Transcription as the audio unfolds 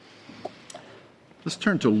Let's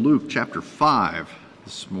turn to Luke chapter 5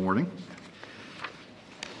 this morning.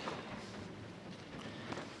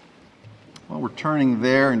 While we're turning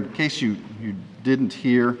there, in case you didn't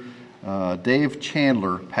hear, Dave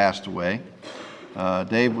Chandler passed away.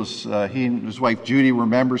 Dave was, he and his wife Judy were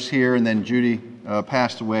members here, and then Judy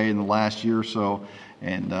passed away in the last year or so,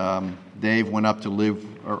 and Dave went up to live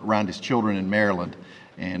around his children in Maryland,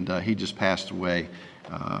 and he just passed away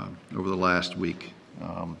over the last week.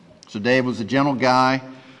 So Dave was a gentle guy,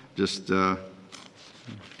 just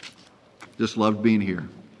loved being here,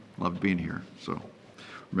 So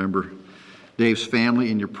remember Dave's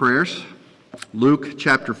family in your prayers. Luke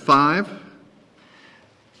chapter 5,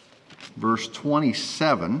 verse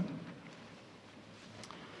 27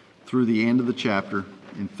 through the end of the chapter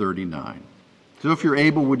in 39. So if you're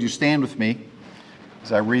able, would you stand with me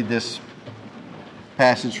as I read this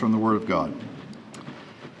passage from the Word of God?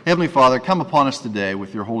 Heavenly Father, come upon us today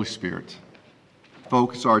with your Holy Spirit.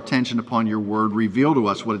 Focus our attention upon your word. Reveal to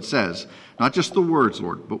us what it says. Not just the words,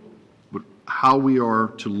 Lord, but how we are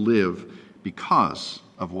to live because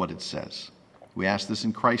of what it says. We ask this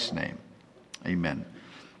in Christ's name. Amen.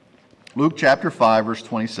 Luke chapter 5, verse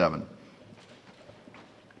 27.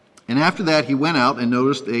 And after that he went out and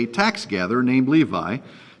noticed a tax gatherer named Levi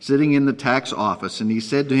sitting in the tax office, and he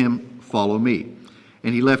said to him, "Follow me."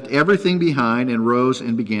 And he left everything behind and rose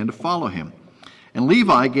and began to follow him. And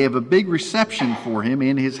Levi gave a big reception for him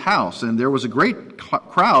in his house, and there was a great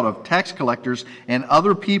crowd of tax collectors and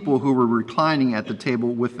other people who were reclining at the table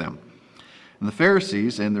with them. And the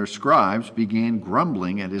Pharisees and their scribes began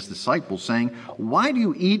grumbling at his disciples, saying, "Why do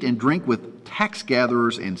you eat and drink with tax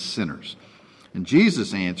gatherers and sinners?" And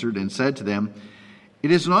Jesus answered and said to them, "It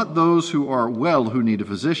is not those who are well who need a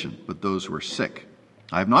physician, but those who are sick.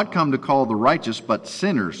 I have not come to call the righteous, but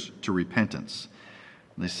sinners to repentance."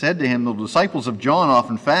 And they said to him, "The disciples of John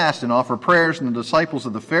often fast and offer prayers, and the disciples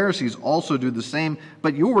of the Pharisees also do the same,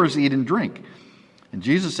 but yours eat and drink." And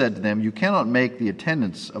Jesus said to them, "You cannot make the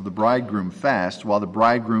attendants of the bridegroom fast while the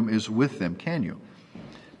bridegroom is with them, can you?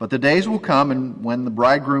 But the days will come, and when the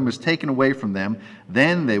bridegroom is taken away from them,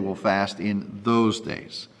 then they will fast in those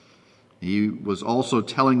days." He was also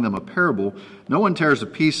telling them a parable. "No one tears a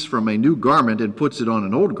piece from a new garment and puts it on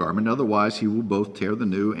an old garment, otherwise he will both tear the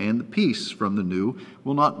new, and the piece from the new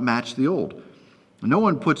will not match the old. And no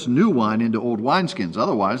one puts new wine into old wineskins,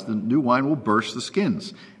 otherwise the new wine will burst the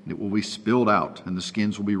skins, and it will be spilled out, and the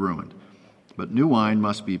skins will be ruined. But new wine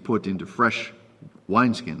must be put into fresh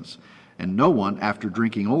wineskins, and no one, after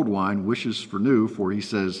drinking old wine, wishes for new, for he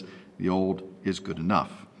says, 'The old is good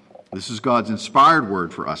enough.'" This is God's inspired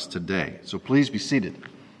word for us today. So please be seated.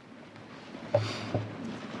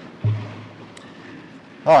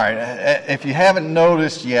 All right, if you haven't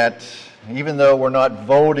noticed yet, even though we're not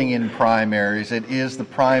voting in primaries, it is the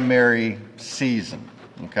primary season,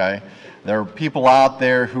 okay? There are people out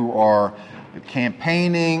there who are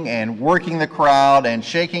campaigning and working the crowd and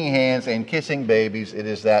shaking hands and kissing babies. It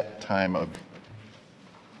is that time of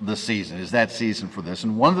the season, is that season for this.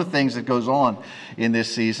 And one of the things that goes on in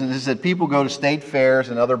this season is that people go to state fairs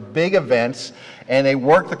and other big events and they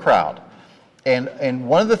work the crowd. And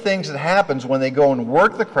one of the things that happens when they go and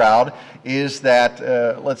work the crowd is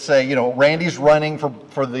that, let's say, Randy's running for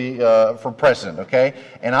president, okay?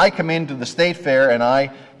 And I come into the state fair and I,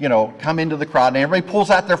 come into the crowd and everybody pulls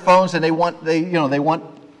out their phones and they want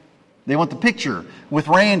the picture with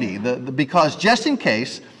Randy, because just in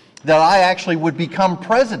case that I actually would become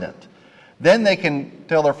president. Then they can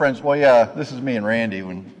tell their friends, "Well, yeah, this is me and Randy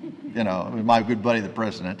when, my good buddy, the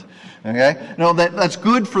president." Okay? No, that's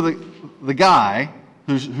good for the guy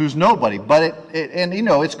who's nobody, but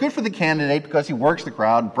it's good for the candidate because he works the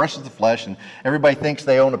crowd and presses the flesh and everybody thinks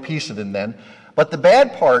they own a piece of it then. But the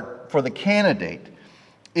bad part for the candidate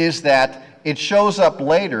is that it shows up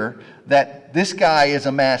later that this guy is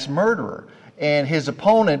a mass murderer. And his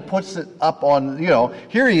opponent puts it up on,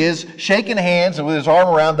 here he is shaking hands and with his arm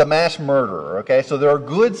around the mass murderer, okay? So there are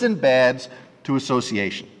goods and bads to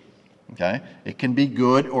association, okay? It can be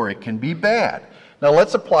good or it can be bad. Now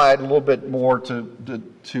let's apply it a little bit more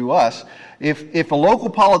to us. If a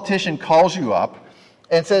local politician calls you up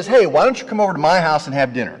and says, "Hey, why don't you come over to my house and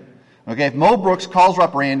have dinner?" Okay, if Mo Brooks calls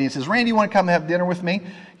up Randy and says, "Randy, you want to come have dinner with me?"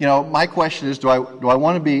 My question is, do I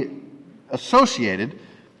want to be associated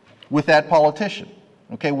with that politician?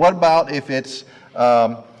 Okay, what about if it's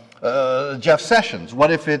Jeff Sessions?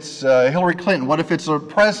 What if it's Hillary Clinton? What if it's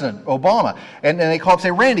President Obama? And they call up and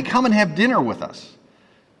say, "Randy, come and have dinner with us."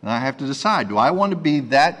 And I have to decide, do I want to be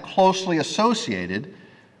that closely associated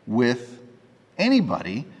with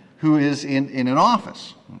anybody who is in an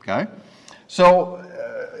office? Okay, so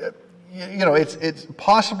it's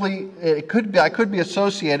possibly, I could be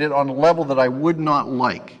associated on a level that I would not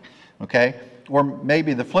like, okay? Or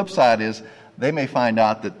maybe the flip side is they may find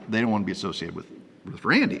out that they don't want to be associated with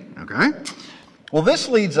Randy, okay? Well, this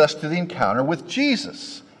leads us to the encounter with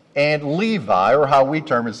Jesus. And Levi, or how we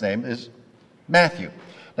term his name, is Matthew.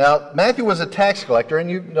 Now, Matthew was a tax collector,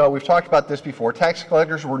 and we've talked about this before. Tax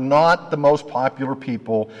collectors were not the most popular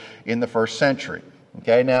people in the first century.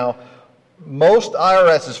 Okay, now, most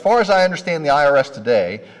IRS, as far as I understand the IRS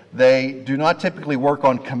today, they do not typically work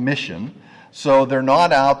on commission, so they're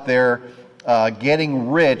not out there getting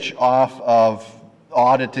rich off of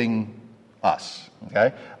auditing us.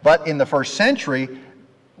 Okay, but in the first century,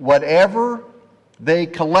 whatever they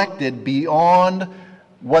collected beyond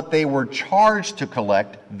what they were charged to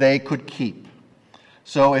collect, they could keep.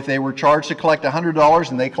 So if they were charged to collect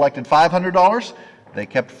 $100 and they collected $500, they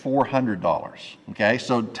kept $400. Okay,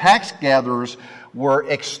 so tax gatherers were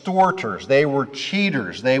extorters. They were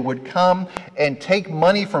cheaters. They would come and take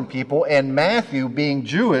money from people, and Matthew, being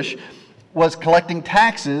Jewish, was collecting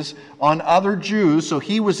taxes on other Jews, so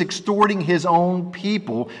he was extorting his own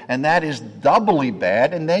people, and that is doubly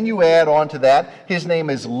bad. And then you add on to that, his name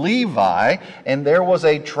is Levi, and there was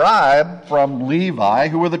a tribe from Levi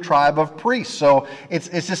who were the tribe of priests. So it's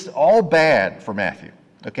just all bad for Matthew.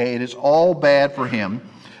 Okay, it is all bad for him.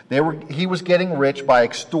 He was getting rich by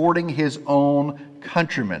extorting his own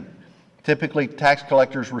countrymen. Typically, tax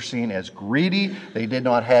collectors were seen as greedy. They did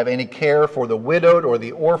not have any care for the widowed or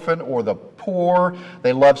the orphan or the poor.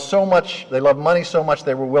 They loved money so much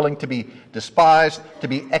they were willing to be despised, to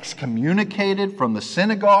be excommunicated from the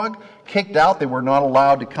synagogue, kicked out. They were not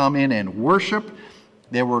allowed to come in and worship.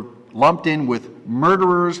 They were lumped in with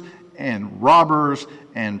murderers and robbers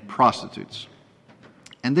and prostitutes.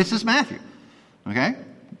 And this is Matthew, okay,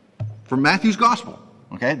 from Matthew's gospel.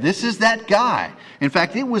 Okay, this is that guy. In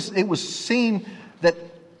fact, it was seen that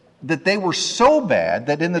they were so bad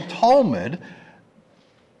that in the Talmud,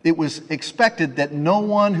 it was expected that no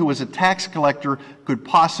one who was a tax collector could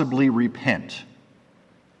possibly repent.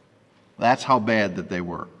 That's how bad that they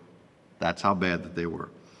were. That's how bad that they were.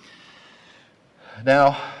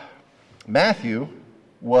 Now, Matthew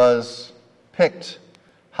was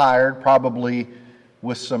hired probably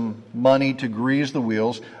with some money to grease the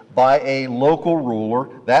wheels, by a local ruler.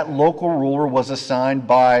 That local ruler was assigned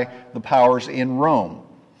by the powers in Rome.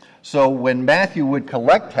 So when Matthew would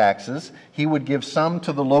collect taxes, he would give some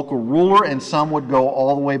to the local ruler and some would go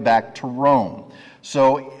all the way back to Rome.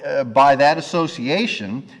 So by that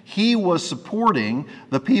association, he was supporting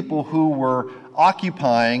the people who were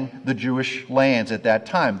occupying the Jewish lands at that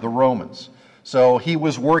time, the Romans. So he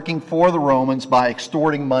was working for the Romans by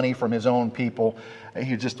extorting money from his own people.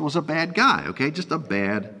 He just was a bad guy, okay? Just a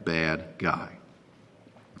bad, bad guy.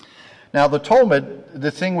 Now, the Talmud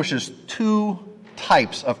distinguishes two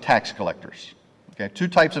types of tax collectors, okay? Two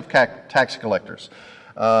types of tax collectors.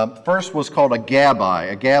 First was called a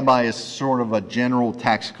gabbai. A gabbai is sort of a general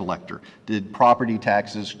tax collector. Did property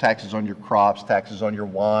taxes, taxes on your crops, taxes on your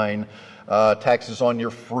wine, taxes on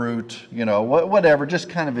your fruit, whatever, just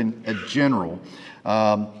kind of in a general.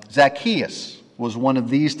 Zacchaeus was one of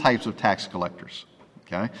these types of tax collectors.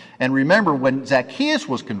 Okay? And remember, when Zacchaeus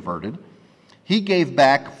was converted, he gave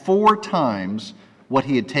back 4 times what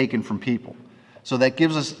he had taken from people. So that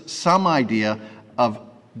gives us some idea of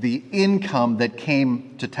the income that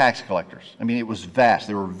came to tax collectors. I mean, it was vast.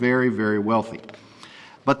 They were very, very wealthy.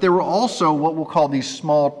 But there were also what we'll call these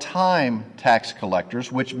small-time tax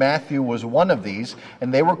collectors, which Matthew was one of these,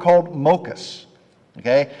 and they were called mochas.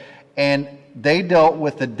 Okay? And they dealt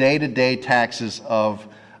with the day-to-day taxes of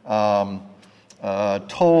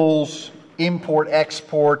tolls, import,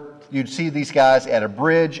 export. You'd see these guys at a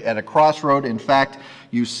bridge, at a crossroad. In fact,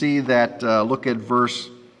 you see that, look at verse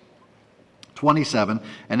 27.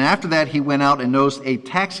 And after that, he went out and noticed a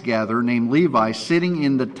tax gatherer named Levi sitting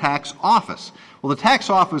in the tax office. Well, the tax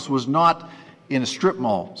office was not in a strip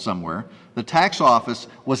mall somewhere. The tax office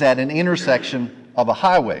was at an intersection of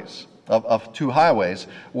of 2 highways,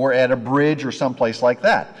 or at a bridge or someplace like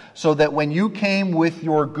that. So that when you came with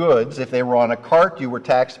your goods, if they were on a cart, you were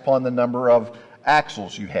taxed upon the number of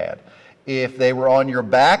axles you had. If they were on your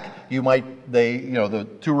back, the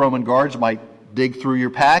 2 Roman guards might dig through your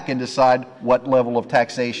pack and decide what level of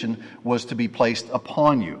taxation was to be placed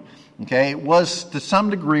upon you. Okay, it was to some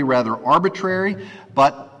degree rather arbitrary,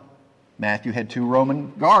 but Matthew had 2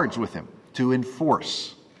 Roman guards with him to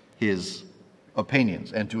enforce his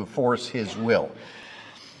opinions and to enforce his will.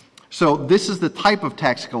 So this is the type of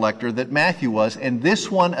tax collector that Matthew was, and this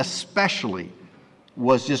one especially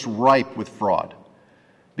was just ripe with fraud.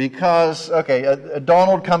 Because, okay,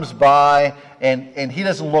 Donald comes by and he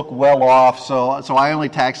doesn't look well off, so I only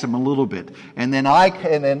tax him a little bit. And then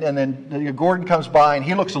then Gordon comes by and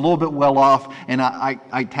he looks a little bit well off, and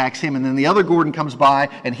I tax him. And then the other Gordon comes by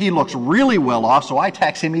and he looks really well off, so I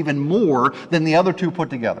tax him even more than the other two put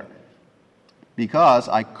together. Because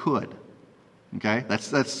I could. Okay?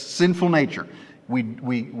 That's sinful nature.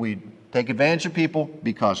 We take advantage of people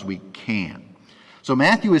because we can. So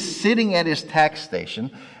Matthew is sitting at his tax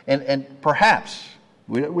station, and perhaps,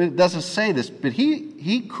 it doesn't say this, but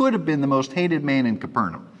he could have been the most hated man in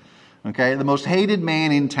Capernaum. Okay, the most hated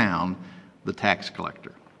man in town, the tax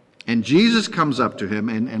collector. And Jesus comes up to him,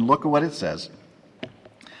 and look at what it says.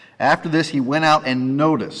 After this, he went out and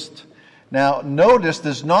noticed. Now, notice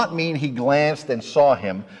does not mean he glanced and saw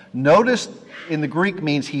him. Notice in the Greek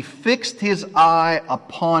means he fixed his eye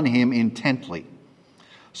upon him intently.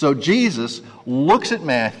 So Jesus looks at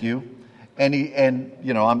Matthew, and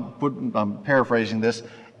I'm paraphrasing this,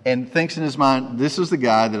 and thinks in his mind, this is the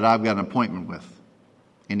guy that I've got an appointment with.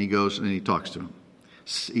 And he goes and he talks to him.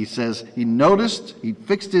 He says he noticed, he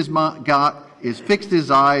fixed his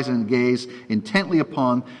eyes and gaze intently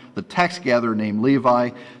upon the tax gatherer named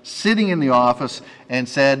Levi, sitting in the office, and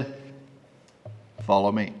said,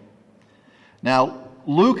 "Follow me." Now,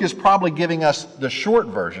 Luke is probably giving us the short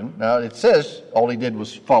version. Now, it says all he did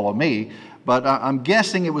was follow me, but I'm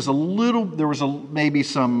guessing it was maybe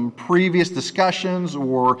some previous discussions,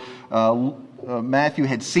 or Matthew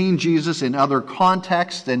had seen Jesus in other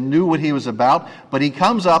contexts and knew what he was about, but he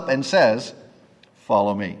comes up and says,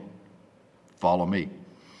 "Follow me. Follow me."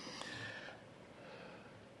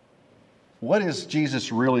 What is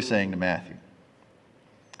Jesus really saying to Matthew?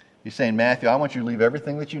 He's saying, Matthew, I want you to leave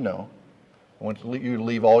everything that you know. I want you to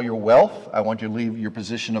leave all your wealth. I want you to leave your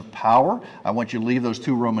position of power. I want you to leave those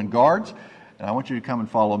 2 Roman guards. And I want you to come and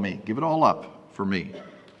follow me. Give it all up for me.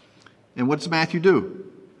 And what does Matthew do?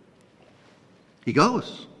 He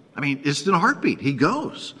goes. I mean, it's in a heartbeat. He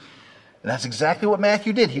goes. And that's exactly what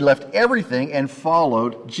Matthew did. He left everything and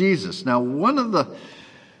followed Jesus. Now, make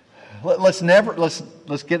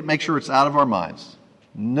sure it's out of our minds.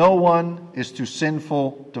 No one is too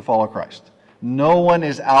sinful to follow Christ. No one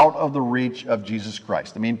is out of the reach of Jesus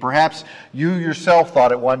Christ. I mean, perhaps you yourself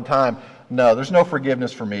thought at one time, no, there's no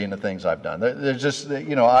forgiveness for me in the things I've done. There's just,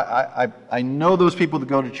 I know those people that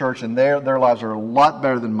go to church, and their lives are a lot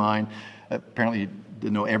better than mine. Apparently, you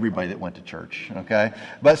didn't know everybody that went to church, okay?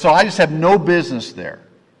 But so I just have no business there.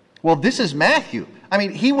 Well, this is Matthew. I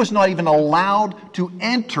mean, he was not even allowed to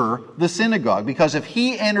enter the synagogue, because if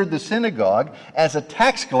he entered the synagogue as a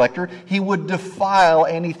tax collector, he would defile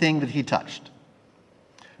anything that he touched.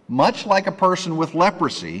 Much like a person with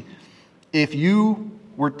leprosy, if you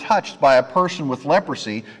were touched by a person with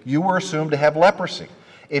leprosy, you were assumed to have leprosy.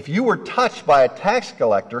 If you were touched by a tax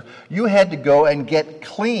collector, you had to go and get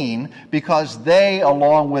clean, because they,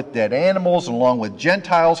 along with dead animals, along with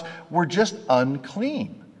Gentiles, were just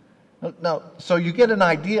unclean. Now, so you get an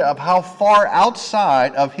idea of how far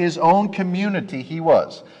outside of his own community he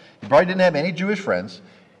was. He probably didn't have any Jewish friends.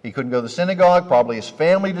 He couldn't go to the synagogue. Probably his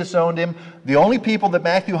family disowned him. The only people that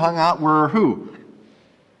Matthew hung out were who?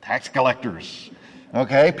 Tax collectors.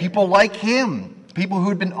 Okay, people like him. People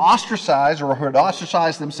who'd been ostracized, or who had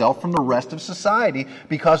ostracized themselves from the rest of society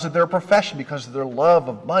because of their profession, because of their love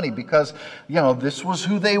of money, because, this was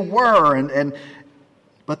who they were.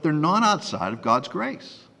 But they're not outside of God's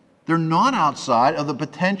grace. They're not outside of the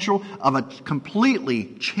potential of a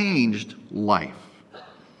completely changed life.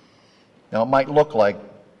 Now, it might look like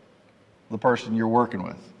the person you're working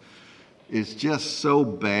with is just so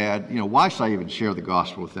bad. Why should I even share the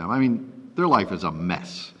gospel with them? I mean, their life is a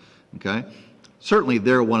mess, okay? Certainly,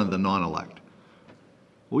 they're one of the non-elect.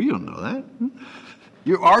 Well, you don't know that.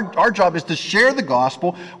 Our job is to share the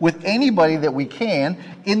gospel with anybody that we can,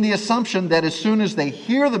 in the assumption that as soon as they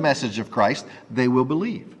hear the message of Christ, they will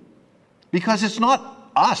believe. Because it's not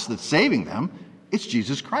us that's saving them, it's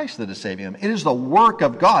Jesus Christ that is saving them. It is the work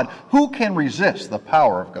of God. Who can resist the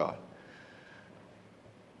power of God?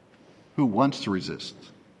 Who wants to resist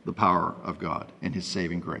the power of God and his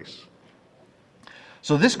saving grace?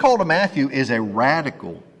 So this call to Matthew is a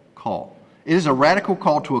radical call. It is a radical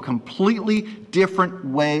call to a completely different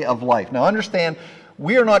way of life. Now understand,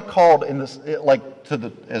 we are not called in this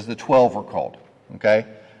as the 12 were called, okay?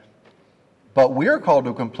 But we are called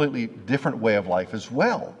to a completely different way of life as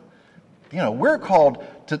well. We're called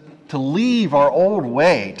to leave our old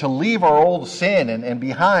way, to leave our old sin and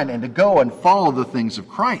behind, and to go and follow the things of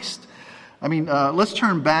Christ. I mean, let's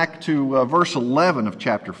turn back to verse 11 of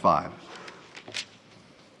chapter 5.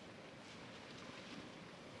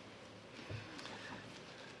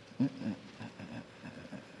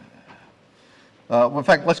 In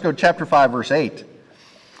fact, let's go to chapter 5, verse 8.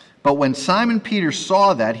 But when Simon Peter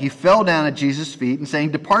saw that, he fell down at Jesus' feet and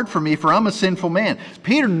saying, "Depart from me, for I'm a sinful man."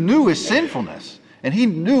 Peter knew his sinfulness, and he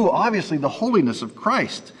knew, obviously, the holiness of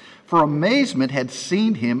Christ. For amazement had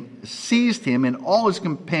seized him and all his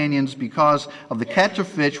companions because of the catch of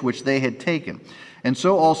fish which they had taken. And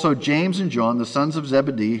so also James and John, the sons of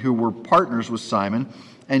Zebedee, who were partners with Simon.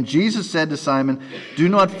 And Jesus said to Simon, "Do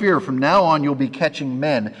not fear, from now on you'll be catching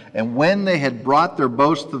men." And when they had brought their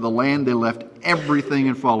boats to the land, they left everything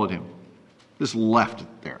and followed him. Just left it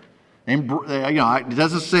there. And, it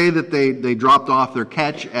doesn't say that they dropped off their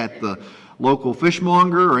catch at the local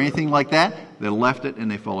fishmonger or anything like that. They left it and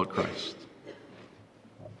they followed Christ.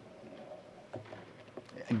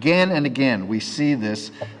 Again and again, we see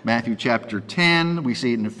this. Matthew chapter 10, we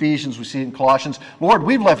see it in Ephesians, we see it in Colossians. "Lord,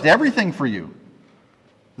 we've left everything for you."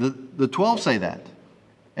 The 12 say that.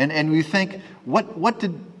 And we think, what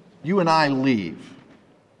did you and I leave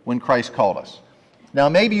when Christ called us? Now,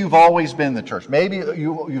 maybe you've always been in the church. Maybe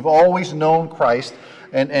you've always known Christ,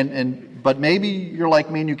 but maybe you're like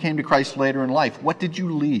me and you came to Christ later in life. What did you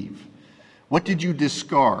leave? What did you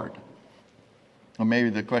discard? Or maybe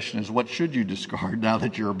the question is, what should you discard now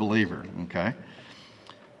that you're a believer? Okay?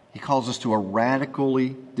 He calls us to a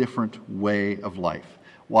radically different way of life.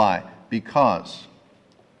 Why? Because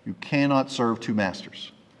you cannot serve two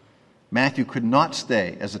masters. Matthew could not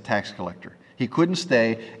stay as a tax collector. He couldn't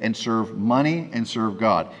stay and serve money and serve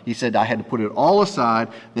God. He said, I had to put it all aside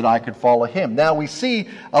that I could follow him. Now we see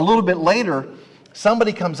a little bit later,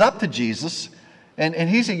 somebody comes up to Jesus, and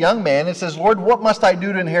he's a young man, and says, "Lord, what must I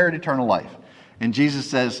do to inherit eternal life?" And Jesus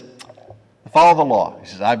says, "Follow the law." He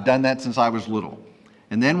says, "I've done that since I was little."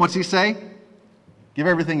 And then what's he say? "Give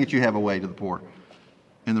everything that you have away to the poor."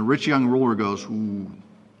 And the rich young ruler goes, "Ooh,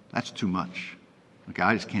 that's too much. Okay,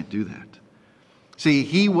 I just can't do that." See,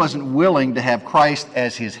 he wasn't willing to have Christ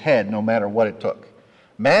as his head no matter what it took.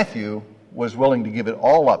 Matthew was willing to give it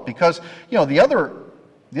all up because, the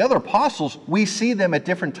other apostles, we see them at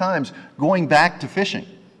different times going back to fishing.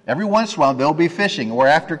 Every once in a while they'll be fishing, or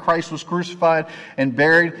after Christ was crucified and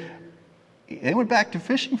buried, they went back to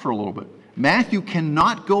fishing for a little bit. Matthew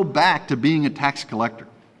cannot go back to being a tax collector.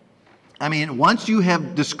 I mean, once you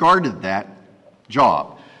have discarded that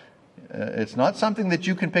job, it's not something that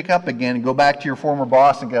you can pick up again and go back to your former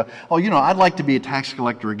boss and go, "Oh, I'd like to be a tax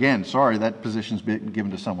collector again. Sorry, that position's been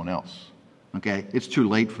given to someone else." Okay? It's too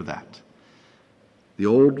late for that. The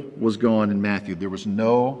old was gone in Matthew. There was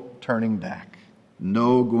no turning back,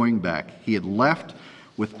 no going back. He had left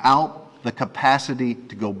without the capacity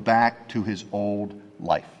to go back to his old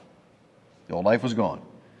life. The old life was gone.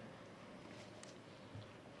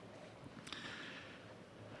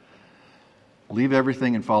 Leave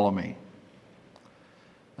everything and follow me.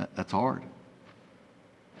 That's hard.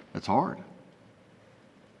 That's hard.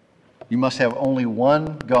 You must have only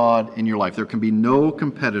one God in your life. There can be no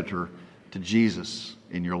competitor to Jesus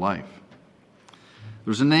in your life.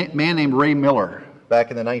 There was a man named Ray Miller back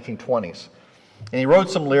in the 1920s. And he wrote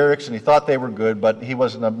some lyrics, and he thought they were good, but he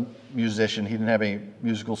wasn't a musician. He didn't have any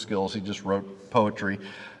musical skills. He just wrote poetry.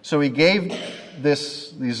 So he gave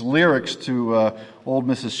these lyrics to old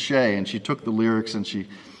Mrs. Shea, and she took the lyrics and she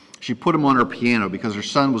put them on her piano because her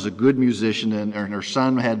son was a good musician, and her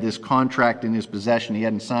son had this contract in his possession. He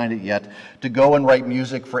hadn't signed it yet to go and write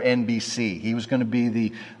music for NBC. He was going to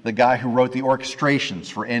be the guy who wrote the orchestrations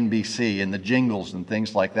for NBC and the jingles and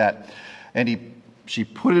things like that. And she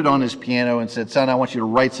put it on his piano and said, "Son, I want you to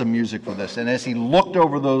write some music for this." And as he looked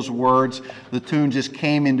over those words, the tune just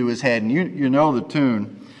came into his head. And you know the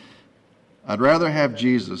tune. "I'd rather have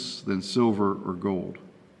Jesus than silver or gold.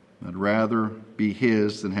 I'd rather be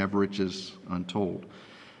his than have riches untold.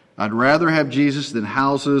 I'd rather have Jesus than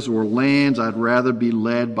houses or lands. I'd rather be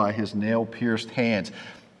led by his nail-pierced hands."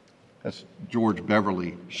 That's George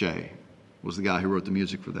Beverly Shea, was the guy who wrote the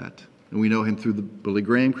music for that. And we know him through the Billy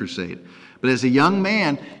Graham Crusade. But as a young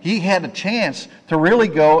man, he had a chance to really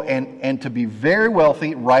go and to be very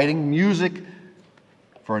wealthy, writing music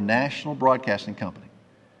for a national broadcasting company.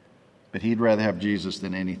 But he'd rather have Jesus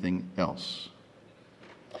than anything else.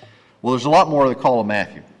 Well, there's a lot more of the call of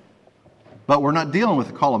Matthew. But we're not dealing with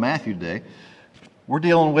the call of Matthew today. We're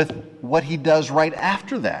dealing with what he does right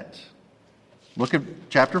after that. Look at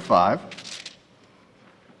chapter 5,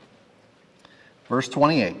 verse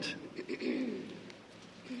 28.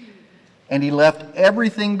 "And he left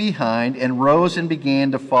everything behind and rose and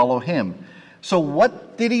began to follow him." So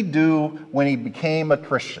what did he do when he became a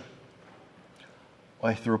Christian?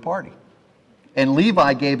 Well, he threw a party. And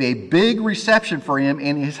Levi gave a big reception for him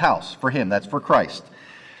in his house. For him, that's for Christ.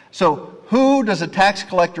 So who does a tax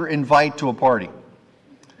collector invite to a party?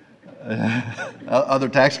 other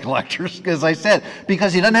tax collectors, as I said,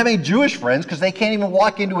 because he doesn't have any Jewish friends, because they can't even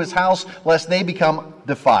walk into his house lest they become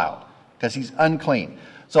defiled, because he's unclean.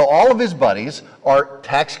 So all of his buddies are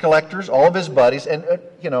tax collectors, all of his buddies, and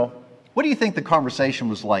what do you think the conversation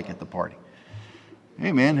was like at the party?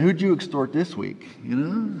 Hey man, who'd you extort this week?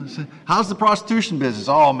 How's the prostitution business?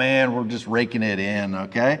 Oh man, we're just raking it in,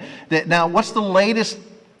 okay? Now, what's the latest,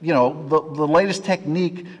 the latest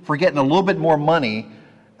technique for getting a little bit more money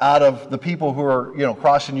out of the people who are,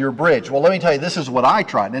 crossing your bridge? Well, let me tell you, this is what I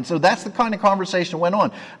tried. And so that's the kind of conversation that went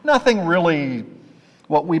on. Nothing really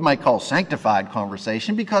what we might call sanctified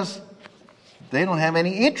conversation, because they don't have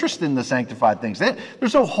any interest in the sanctified things.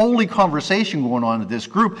 There's no holy conversation going on in this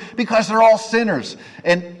group, because they're all sinners.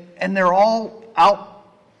 And they're all out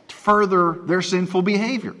to further their sinful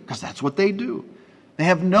behavior, because that's what they do. They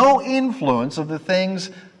have no influence of the things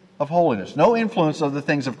of holiness, no influence of the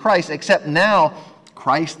things of Christ, except now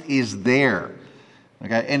Christ is there.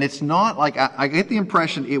 Okay, and it's not like, I get the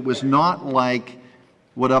impression it was not like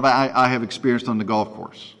what I have experienced on the golf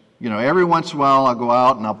course. Every once in a while I'll go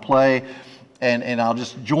out and I'll play, and I'll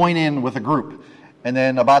just join in with a group. And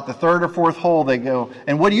then about the third or fourth hole, they go,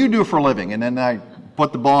 and what do you do for a living? And then I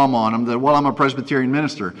put the bomb on them that, well, I'm a Presbyterian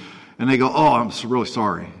minister. And they go, oh, I'm really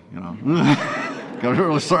sorry, I'm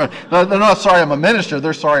really sorry. They're not sorry I'm a minister.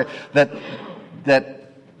 They're sorry that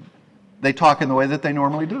they talk in the way that they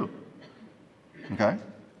normally do. Okay?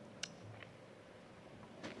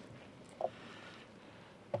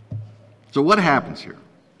 So what happens here?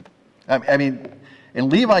 And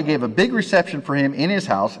Levi gave a big reception for him in his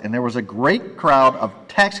house, and there was a great crowd of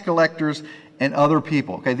tax collectors and other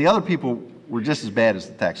people. Okay, the other people were just as bad as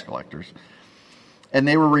the tax collectors. And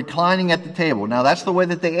they were reclining at the table. Now, that's the way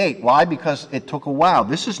that they ate. Why? Because it took a while.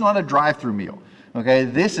 This is not a drive-through meal. Okay,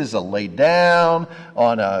 this is a lay down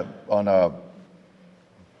on a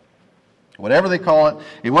whatever they call it.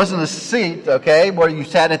 It wasn't a seat, okay, where you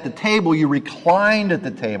sat at the table. You reclined at the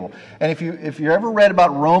table. And if you ever read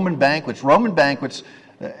about Roman banquets,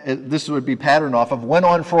 this would be patterned off of, went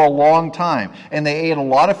on for a long time. And they ate a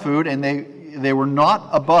lot of food, and they were not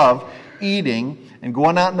above eating and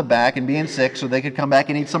going out in the back and being sick so they could come back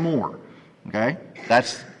and eat some more. Okay?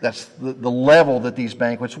 That's the level that these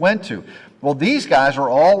banquets went to. Well, these guys are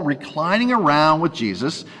all reclining around with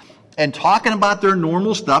Jesus and talking about their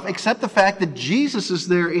normal stuff, except the fact that Jesus is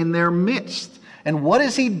there in their midst. And what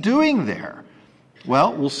is he doing there?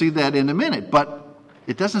 Well, we'll see that in a minute. But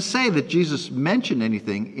it doesn't say that Jesus mentioned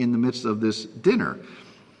anything in the midst of this dinner.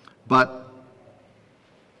 But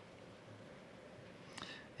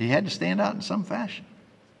he had to stand out in some fashion.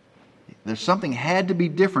 There's something had to be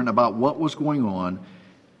different about what was going on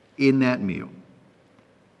in that meal.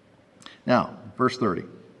 Now, verse 30.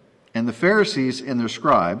 And the Pharisees and their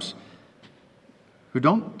scribes, who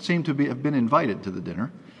don't seem to have been invited to the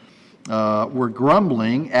dinner, were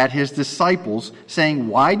grumbling at his disciples, saying,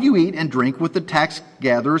 why do you eat and drink with the tax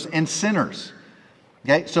gatherers and sinners?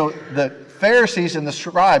 Okay, so the Pharisees and the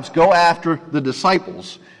scribes go after the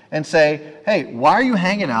disciples and say, hey, why are you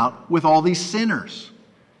hanging out with all these sinners?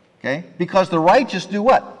 Okay, because the righteous do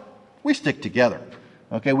what? We stick together.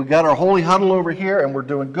 Okay, we got our holy huddle over here and we're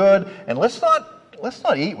doing good, and let's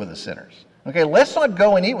not eat with the sinners. Okay, let's not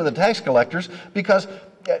go and eat with the tax collectors, because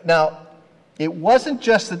now it wasn't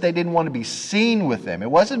just that they didn't want to be seen with them.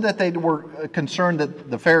 It wasn't that they were concerned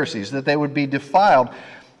that the Pharisees, that they would be defiled.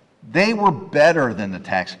 They were better than the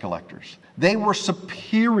tax collectors. They were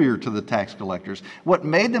superior to the tax collectors. What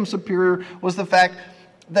made them superior was the fact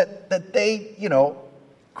that they,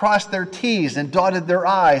 crossed their T's and dotted their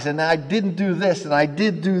I's, and I didn't do this, and I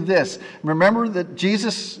did do this. Remember that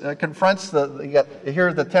Jesus confronts here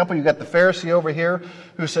at the temple, you got the Pharisee over here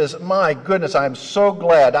who says, my goodness, I'm so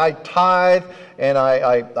glad I tithe and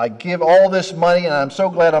I give all this money, and I'm so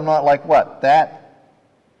glad I'm not like what?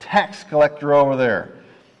 That tax collector over there.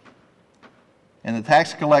 And the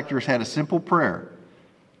tax collectors had a simple prayer: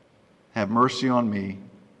 have mercy on me,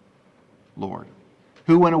 Lord.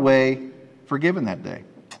 Who went away forgiven that day?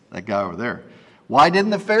 That guy over there. Why didn't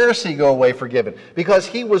the Pharisee go away forgiven? Because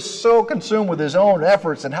he was so consumed with his own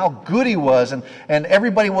efforts and how good he was, and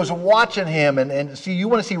everybody was watching him, and see, you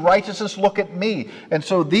want to see righteousness? Look at me. And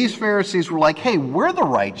so these Pharisees were like, hey, we're the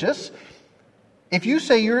righteous. If you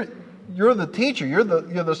say you're the teacher, you're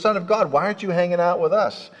the Son of God, why aren't you hanging out with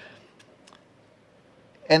us?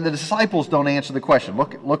 And the disciples don't answer the question.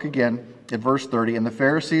 Look again at verse 30. And the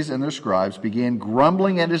Pharisees and their scribes began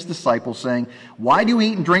grumbling at his disciples, saying, why do you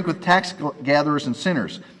eat and drink with tax gatherers and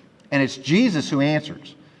sinners? And it's Jesus who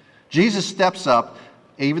answers. Jesus steps up,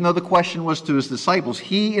 even though the question was to his disciples.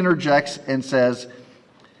 He interjects and says,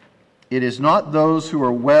 It is not those who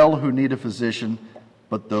are well who need a physician,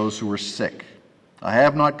 but those who are sick. I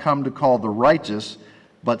have not come to call the righteous,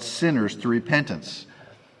 but sinners to repentance.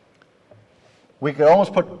 We could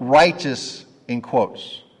almost put righteous in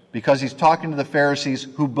quotes, because he's talking to the Pharisees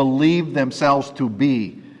who believed themselves to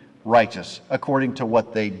be righteous according to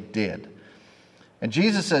what they did. And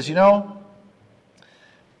Jesus says, you know,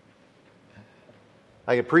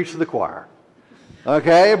 I could preach to the choir.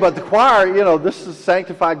 Okay, but the choir, you know, this is a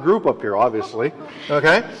sanctified group up here, obviously.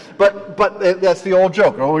 Okay, but that's the old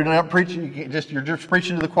joke. Oh, you're not preaching. You're just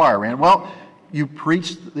preaching to the choir, man. Well, you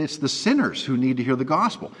preach. It's the sinners who need to hear the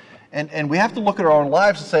gospel, and we have to look at our own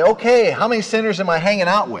lives and say, okay, how many sinners am I hanging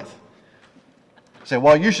out with? Say,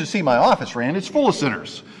 well, you should see my office, Rand. It's full of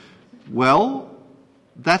sinners. Well,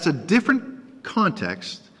 that's a different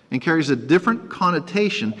context and carries a different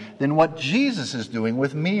connotation than what Jesus is doing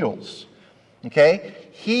with meals. Okay?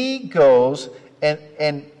 He goes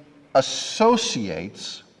and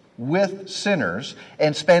associates with sinners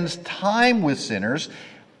and spends time with sinners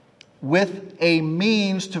with a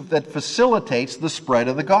means that facilitates the spread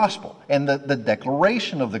of the gospel and the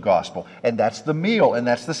declaration of the gospel. And that's the meal, and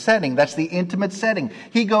that's the setting, that's the intimate setting.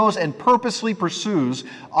 He goes and purposely pursues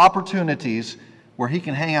opportunities where he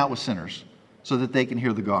can hang out with sinners so that they can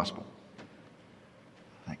hear the gospel.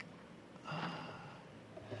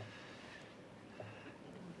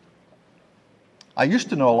 I used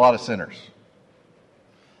to know a lot of sinners.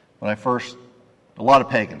 A lot of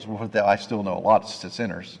pagans. I still know a lot of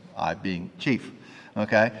sinners, I being chief.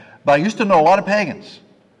 Okay? But I used to know a lot of pagans.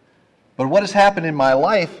 But what has happened in my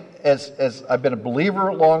life as I've been a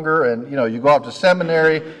believer longer, and you go out to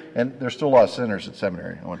seminary, and there's still a lot of sinners at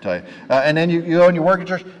seminary, I want to tell you. And then you go and you work at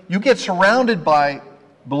church, you get surrounded by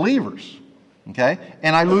believers. Okay?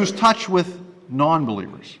 And I lose touch with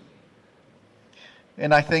non-believers.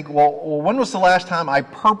 And I think, well, when was the last time I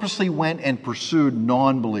purposely went and pursued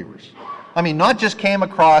non-believers? I mean, not just came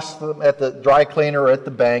across them at the dry cleaner or at the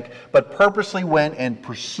bank, but purposely went and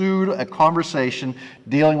pursued a conversation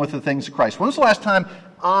dealing with the things of Christ. When was the last time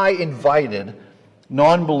I invited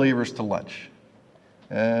non-believers to lunch?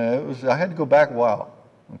 I had to go back a while.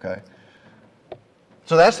 Okay.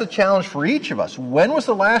 So that's the challenge for each of us. When was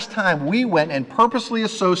the last time we went and purposely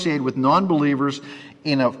associated with non-believers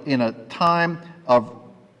in a time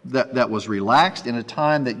that was relaxed, in a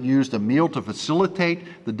time that used a meal to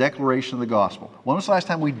facilitate the declaration of the gospel? When was the last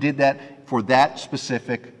time we did that for that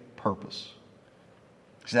specific purpose?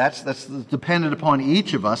 So that's dependent upon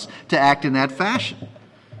each of us to act in that fashion.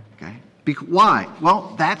 Okay? Why?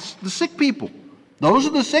 Well, that's the sick people. Those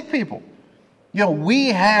are the sick people. We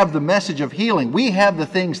have the message of healing. We have the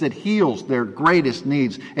things that heals their greatest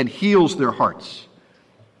needs and heals their hearts.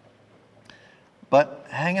 But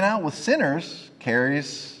hanging out with sinners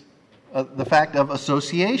carries the fact of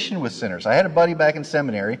association with sinners. I had a buddy back in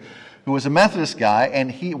seminary who was a Methodist guy,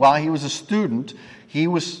 and while he was a student, he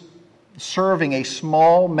was serving a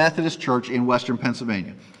small Methodist church in western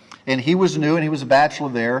Pennsylvania. And he was new, and he was a bachelor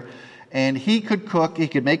there, and he could cook, he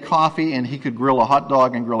could make coffee, and he could grill a hot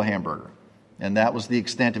dog and grill a hamburger. And that was the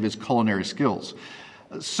extent of his culinary skills.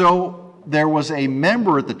 So there was a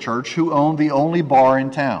member at the church who owned the only bar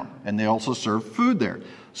in town, and they also served food there.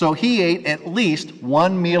 So he ate at least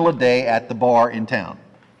one meal a day at the bar in town.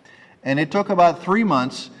 And it took about 3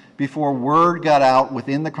 months before word got out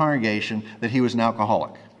within the congregation that he was an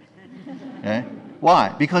alcoholic. Okay?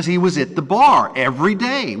 Why? Because he was at the bar every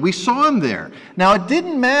day. We saw him there. Now, it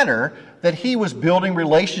didn't matter that he was building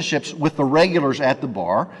relationships with the regulars at the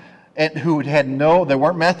bar, and they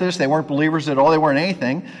weren't Methodists, they weren't believers at all, they weren't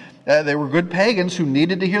anything. They were good pagans who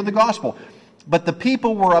needed to hear the gospel. But the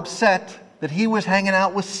people were upset that he was hanging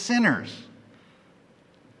out with sinners.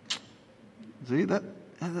 See,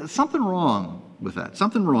 there's something wrong with that.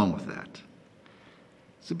 Something wrong with that.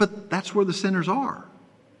 See, but that's where the sinners are.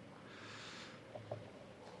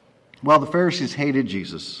 Well, the Pharisees hated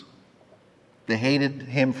Jesus. They hated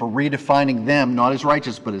him for redefining them, not as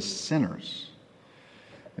righteous, but as sinners.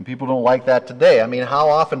 And people don't like that today. I mean, how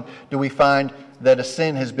often do we find that a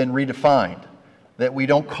sin has been redefined? That we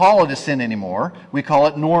don't call it a sin anymore, we call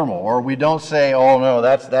it normal. Or we don't say, oh no,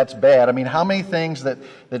 that's bad. I mean, how many things that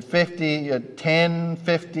 10,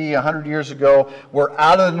 50, 100 years ago were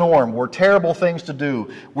out of the norm, were terrible things to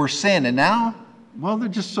do, were sin. And now, well, they're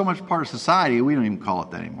just so much part of society, we don't even call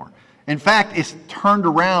it that anymore. In fact, it's turned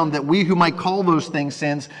around that we who might call those things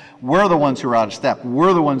sins, we're the ones who are out of step.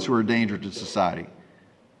 We're the ones who are a danger to society.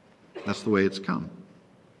 That's the way it's come.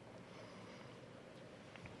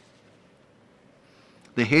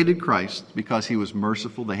 They hated Christ because he was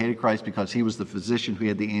merciful. They hated Christ because he was the physician who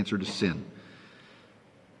had the answer to sin.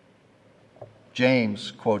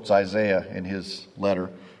 James quotes Isaiah in his letter.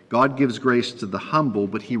 God gives grace to the humble,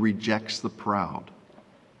 but he rejects the proud.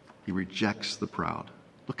 He rejects the proud.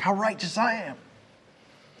 Look how righteous I am.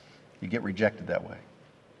 You get rejected that way.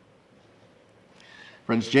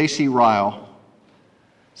 Friends, J.C. Ryle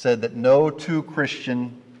said that no two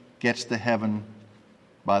Christian gets to heaven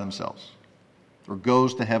by themselves or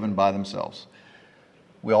goes to heaven by themselves.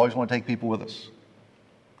 We always want to take people with us.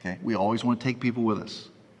 Okay? We always want to take people with us.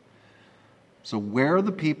 So where are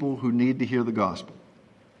the people who need to hear the gospel?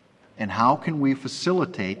 And how can we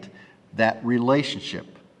facilitate that relationship?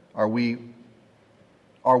 Are we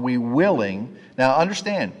willing? Now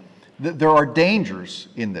understand, there are dangers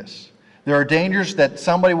in this. There are dangers that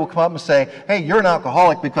somebody will come up and say, hey, you're an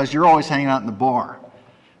alcoholic because you're always hanging out in the bar.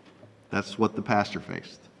 That's what the pastor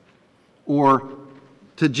faced. Or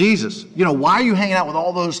to Jesus, why are you hanging out with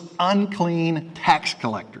all those unclean tax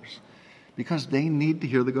collectors? Because they need to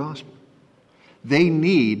hear the gospel. They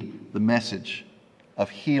need the message of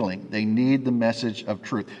healing. They need the message of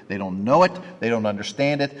truth. They don't know it. They don't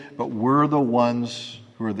understand it. But we're the ones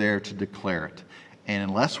who are there to declare it. And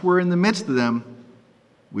unless we're in the midst of them,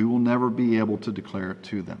 we will never be able to declare it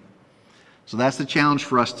to them. So that's the challenge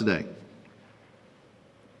for us today.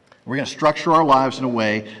 We're going to structure our lives in a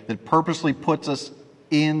way that purposely puts us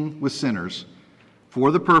in with sinners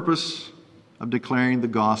for the purpose of declaring the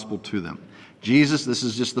gospel to them. Jesus, this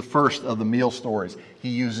is just the first of the meal stories. He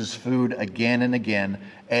uses food again and again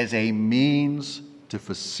as a means to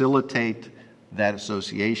facilitate that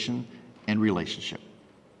association and relationship.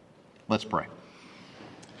 Let's pray.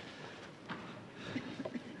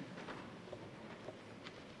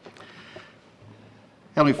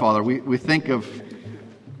 Heavenly Father, we think of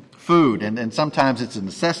food, and sometimes it's a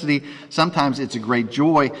necessity, sometimes it's a great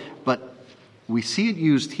joy, but we see it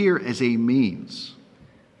used here as a means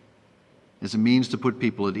to put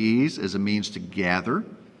people at ease, as a means to gather,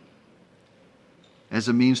 as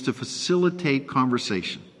a means to facilitate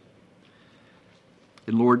conversation.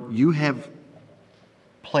 And Lord, you have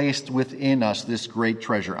placed within us this great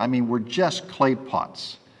treasure. I mean, we're just clay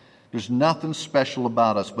pots. There's nothing special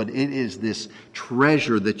about us, but it is this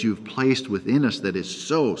treasure that you've placed within us that is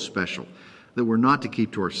so special that we're not to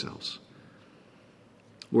keep to ourselves.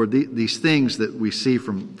 Lord, these things that we see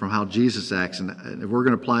from how Jesus acts, and if we're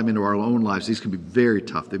going to apply them into our own lives, these can be very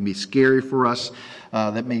tough. They can be scary for us.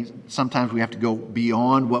 Sometimes we have to go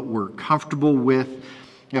beyond what we're comfortable with.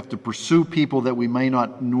 We have to pursue people that we may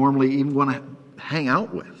not normally even want to hang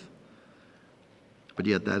out with. But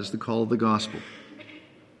yet that is the call of the gospel.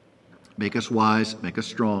 Make us wise, make us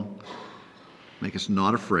strong, make us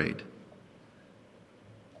not afraid.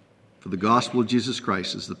 For the gospel of Jesus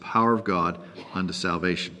Christ is the power of God unto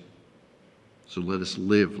salvation. So let us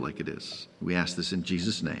live like it is. We ask this in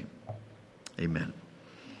Jesus' name. Amen.